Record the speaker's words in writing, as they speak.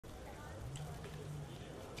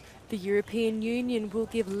The European Union will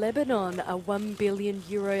give Lebanon a €1 billion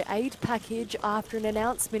aid package after an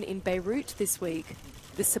announcement in Beirut this week.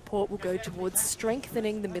 The support will go towards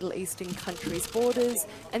strengthening the Middle Eastern country's borders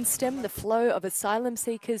and stem the flow of asylum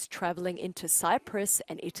seekers travelling into Cyprus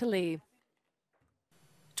and Italy.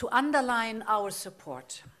 To underline our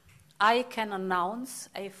support, I can announce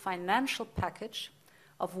a financial package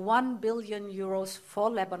of €1 billion for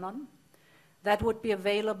Lebanon that would be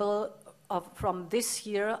available from this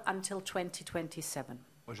year until 2027.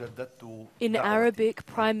 In Arabic,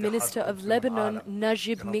 Prime Minister of Lebanon,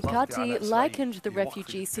 Najib Mikati, likened the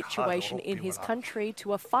refugee situation in his country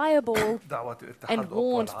to a fireball and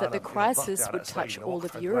warned that the crisis would touch all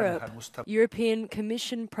of Europe. European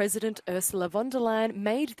Commission President Ursula von der Leyen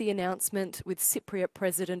made the announcement with Cypriot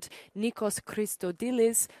President Nikos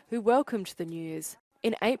Christodoulis, who welcomed the news.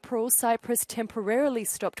 In April, Cyprus temporarily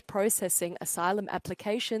stopped processing asylum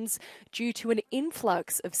applications due to an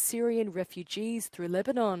influx of Syrian refugees through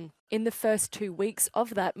Lebanon. In the first 2 weeks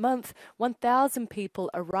of that month, 1,000 people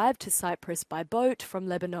arrived to Cyprus by boat from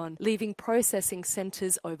Lebanon, leaving processing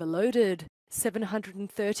centres overloaded.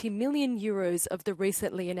 €730 million of the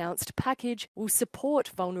recently announced package will support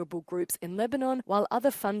vulnerable groups in Lebanon, while other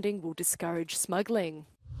funding will discourage smuggling.